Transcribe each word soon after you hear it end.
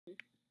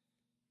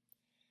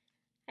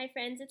Hi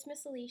friends, it's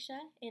Miss Alicia,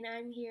 and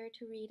I'm here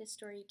to read a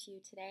story to you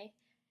today.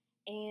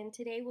 And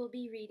today we'll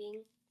be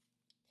reading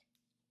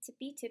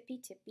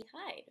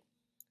Tippy-Tippy-Tippy-Hide,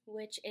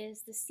 which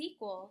is the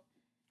sequel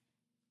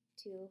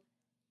to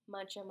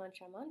Muncha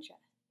Muncha Muncha.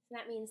 So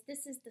that means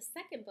this is the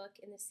second book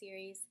in the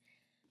series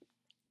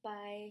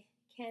by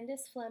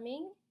Candace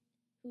Fleming,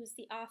 who's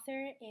the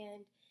author,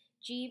 and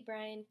G.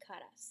 Brian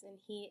Candace, and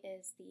he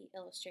is the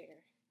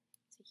illustrator.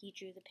 So he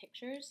drew the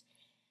pictures,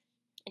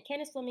 and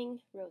Candace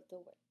Fleming wrote the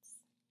words.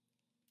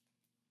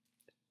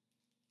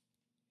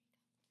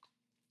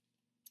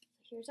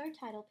 Here's our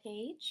title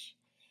page,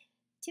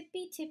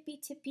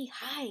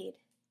 Tippy-Tippy-Tippy-Hide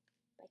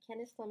by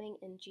Candace Fleming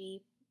and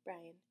G.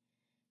 Brian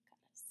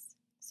Candace.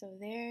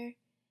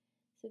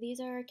 So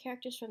these are our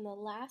characters from the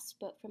last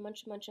book, from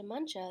Muncha Muncha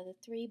Muncha, the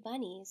three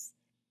bunnies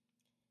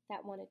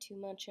that wanted to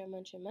muncha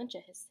muncha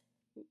muncha his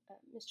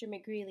Mr.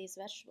 McGreely's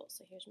vegetables.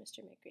 So here's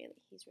Mr.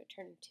 McGreely. He's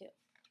returned too.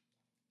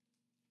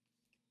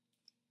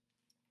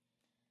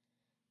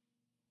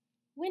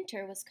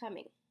 Winter was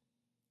coming,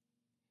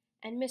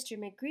 and Mr.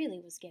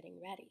 McGreely was getting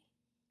ready.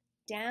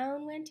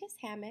 Down went his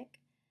hammock,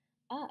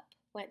 up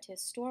went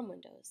his storm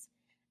windows,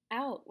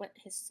 out went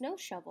his snow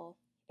shovel,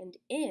 and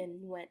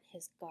in went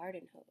his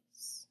garden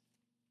hose.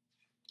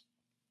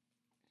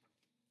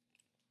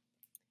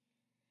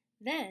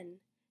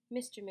 Then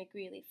Mr.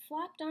 McGreely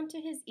flopped onto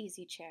his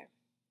easy chair,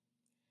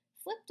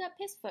 flipped up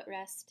his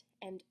footrest,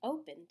 and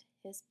opened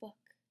his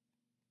book.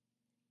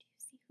 Do you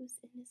see who's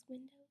in his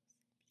windows,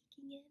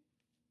 peeking in?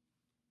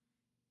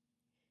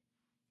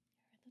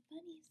 There are the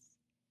bunnies.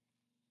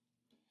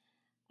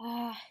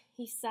 Ah,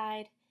 he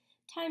sighed,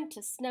 time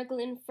to snuggle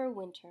in for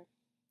winter.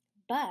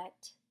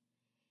 But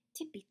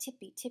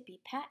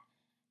tippy-tippy-tippy-pat,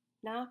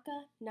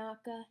 knocka,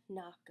 knocka,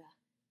 knocka.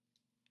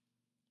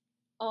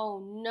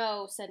 Oh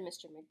no, said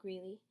Mr.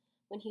 McGreely,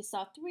 when he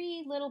saw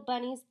three little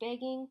bunnies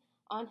begging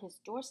on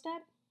his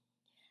doorstep.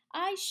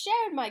 I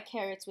shared my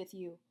carrots with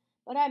you,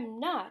 but I'm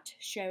not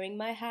sharing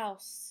my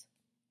house.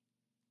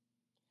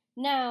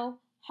 Now,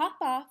 hop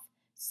off,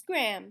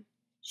 scram,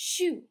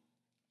 shoo,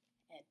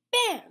 and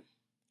bam!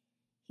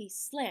 He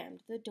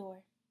slammed the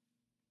door.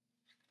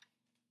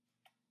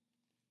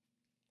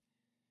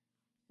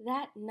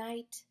 That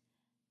night,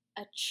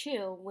 a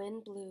chill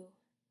wind blew.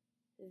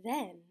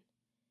 Then,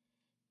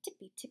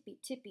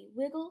 tippy-tippy-tippy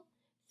wiggle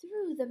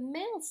through the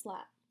mail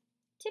slot.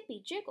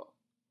 Tippy-jiggle.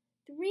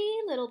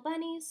 Three little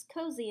bunnies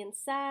cozy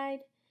inside.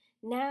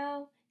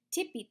 Now,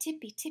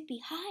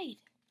 tippy-tippy-tippy-hide.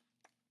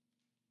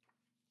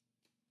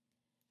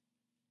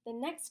 The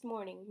next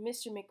morning,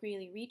 Mr.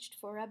 McGreely reached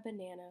for a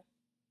banana,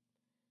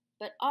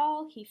 but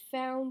all he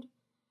found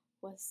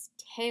was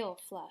tail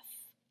fluff.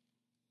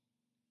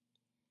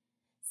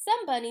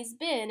 Somebody's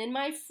been in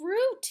my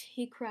fruit,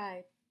 he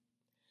cried.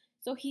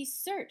 So he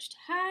searched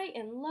high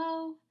and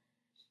low,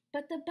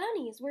 but the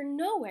bunnies were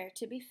nowhere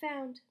to be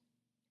found.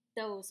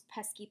 Those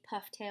pesky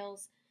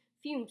pufftails,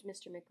 fumed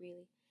Mr.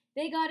 McGreely.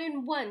 They got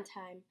in one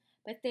time,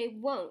 but they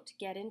won't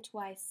get in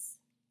twice.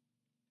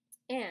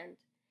 And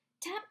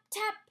tap,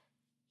 tap,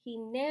 he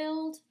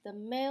nailed the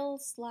mail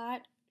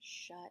slot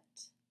shut.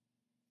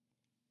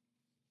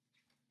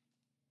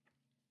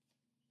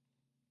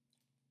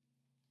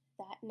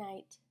 That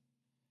night,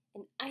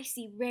 an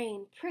icy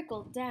rain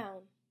prickled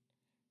down.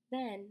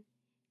 Then,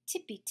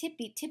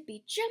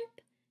 tippy-tippy-tippy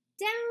jump,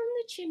 down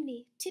the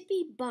chimney,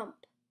 tippy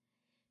bump.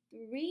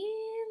 Three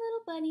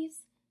little bunnies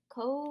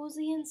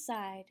cozy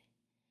inside.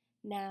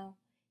 Now,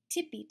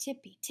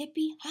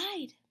 tippy-tippy-tippy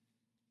hide.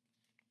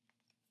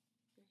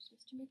 There's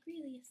Mr.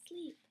 McGreely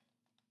asleep.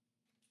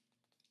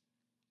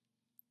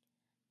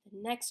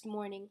 The next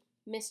morning,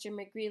 Mr.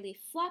 McGreely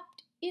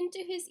flopped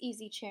into his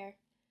easy chair.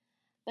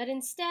 But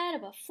instead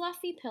of a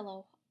fluffy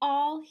pillow,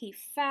 all he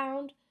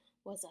found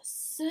was a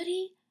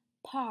sooty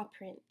paw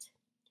print.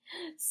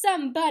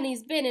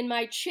 Somebody's been in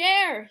my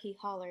chair, he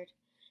hollered.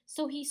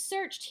 So he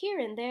searched here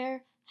and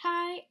there,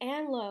 high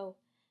and low,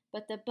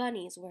 but the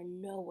bunnies were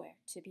nowhere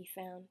to be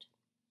found.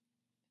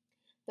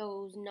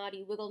 Those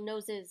naughty wiggle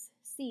noses,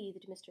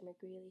 seethed Mr.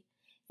 McGreely.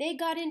 They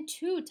got in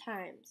 2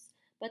 times,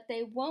 but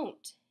they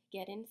won't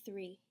get in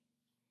 3.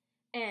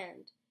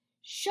 And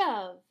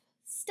shove,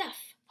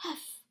 stuff,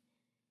 huff,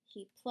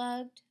 he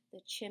plugged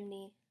the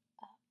chimney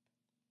up.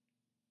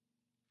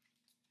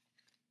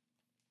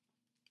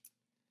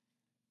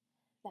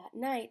 That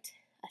night,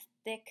 a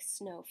thick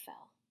snow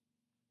fell.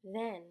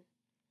 Then,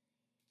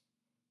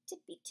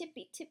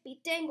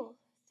 tippy-tippy-tippy-dangle,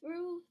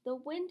 through the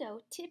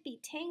window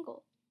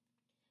tippy-tangle.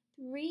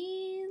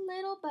 3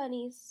 little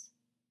bunnies,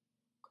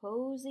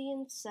 cozy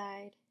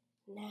inside.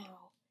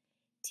 Now,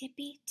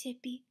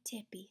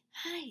 tippy-tippy-tippy,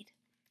 hide.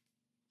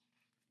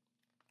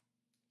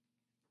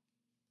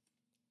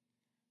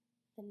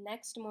 The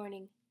next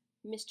morning,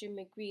 Mr.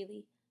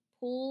 McGreely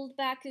pulled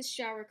back his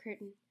shower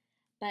curtain,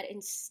 but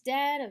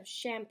instead of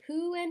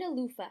shampoo and a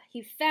loofah,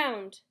 he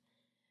found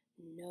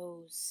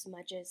nose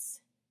smudges.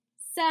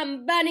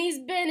 Somebody's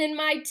been in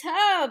my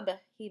tub,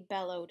 he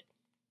bellowed.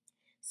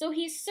 So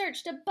he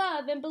searched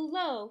above and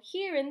below,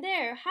 here and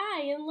there,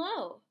 high and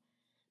low,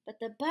 but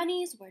the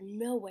bunnies were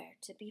nowhere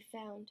to be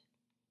found.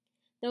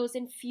 Those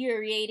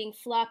infuriating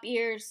flop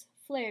ears,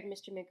 flared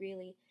Mr.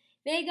 McGreely.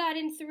 They got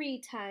in 3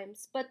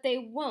 times, but they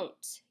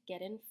won't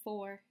get in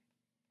 4.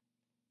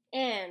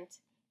 And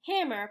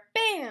hammer,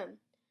 bam,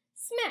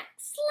 smack,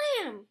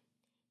 slam,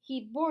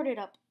 he boarded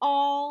up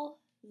all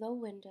the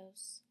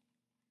windows.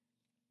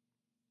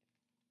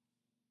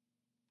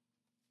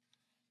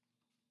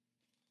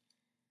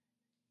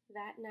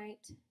 That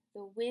night,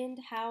 the wind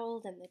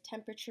howled and the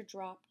temperature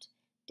dropped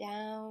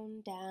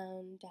down,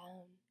 down,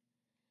 down.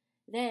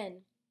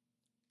 Then,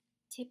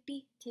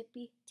 tippy,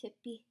 tippy,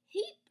 tippy,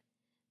 heap,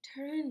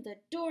 turned the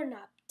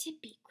doorknob,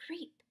 tippy,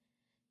 creep.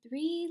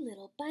 3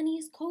 little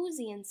bunnies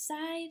cozy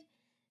inside.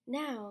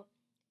 Now,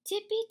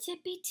 tippy,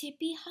 tippy,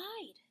 tippy,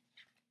 hide.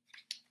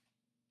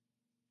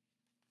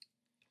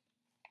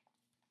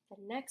 The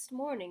next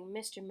morning,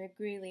 Mr.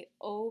 McGreely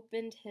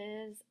opened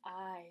his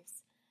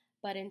eyes,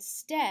 but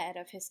instead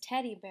of his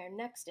teddy bear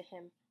next to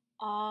him,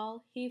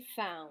 all he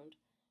found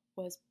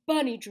was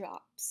bunny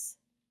drops.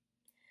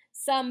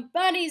 "Some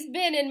bunny's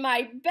been in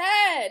my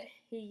bed,"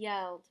 he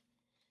yelled.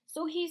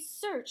 So he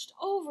searched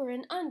over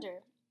and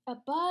under,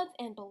 above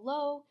and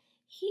below,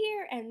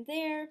 here and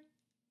there,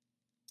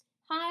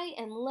 high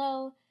and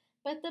low,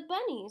 but the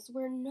bunnies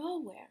were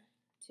nowhere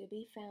to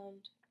be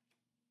found.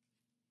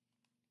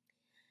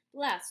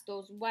 "Blast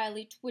those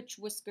wily twitch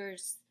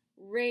whiskers,"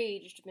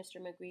 raged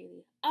Mr.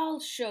 McGreely. "I'll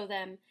show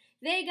them.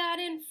 They got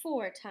in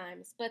 4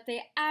 times, but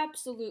they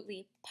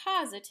absolutely,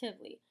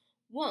 positively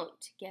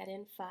won't get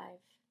in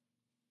 5.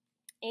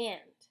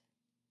 And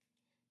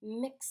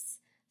mix,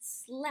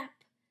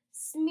 slap,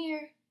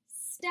 smear,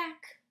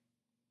 stack,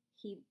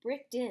 he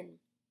bricked in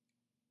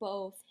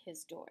both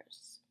his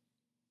doors.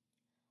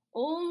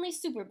 "Only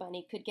Super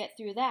Bunny could get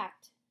through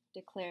that,"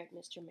 declared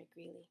Mr.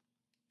 McGreely.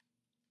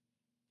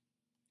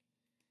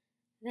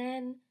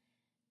 Then,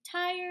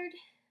 tired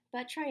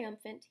but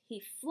triumphant, he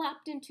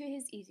flopped into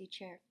his easy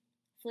chair,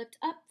 flipped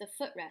up the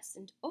footrest,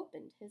 and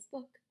opened his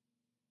book.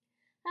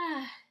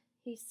 "Ah,"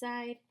 he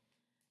sighed,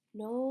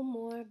 "no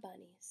more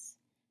bunnies,"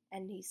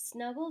 and he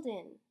snuggled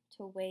in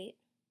to wait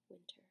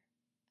winter out.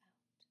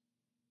 Can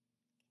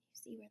you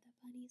see where the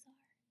bunnies are?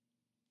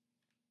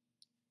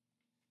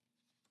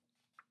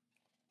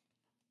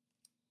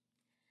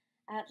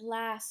 At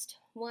last,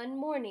 one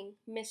morning,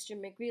 Mr.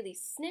 McGreely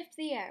sniffed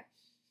the air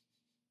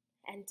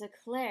and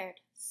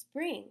declared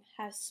spring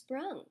has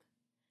sprung.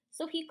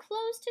 So he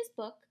closed his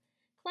book,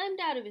 climbed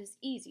out of his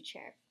easy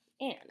chair,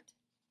 and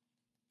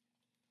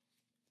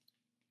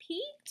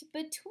peeked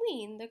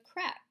between the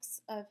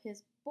cracks of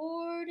his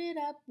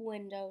boarded-up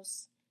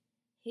windows.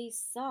 He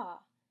saw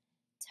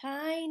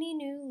tiny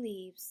new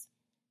leaves,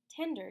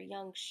 tender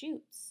young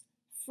shoots,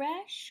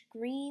 fresh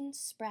green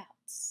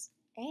sprouts,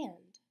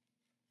 and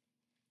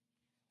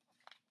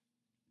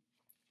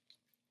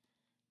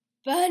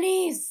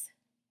bunnies!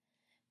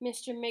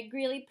 Mr.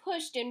 McGreely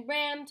pushed and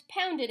rammed,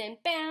 pounded and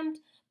bammed,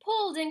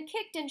 pulled and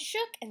kicked and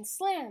shook and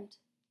slammed,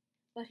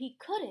 but he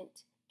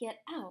couldn't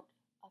get out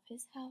of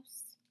his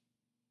house.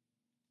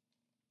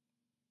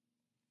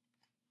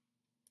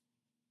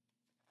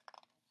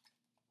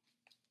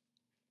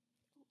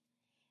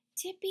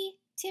 Tippy,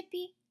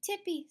 tippy,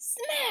 tippy,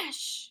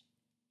 smash!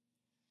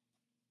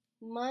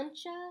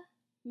 Muncha,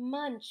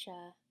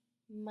 muncha,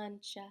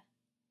 muncha.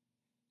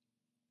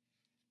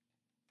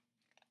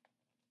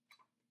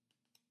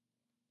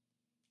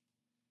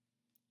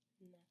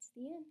 And that's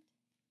the end.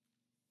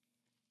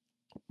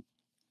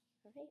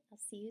 All right, I'll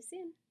see you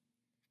soon.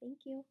 Thank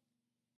you.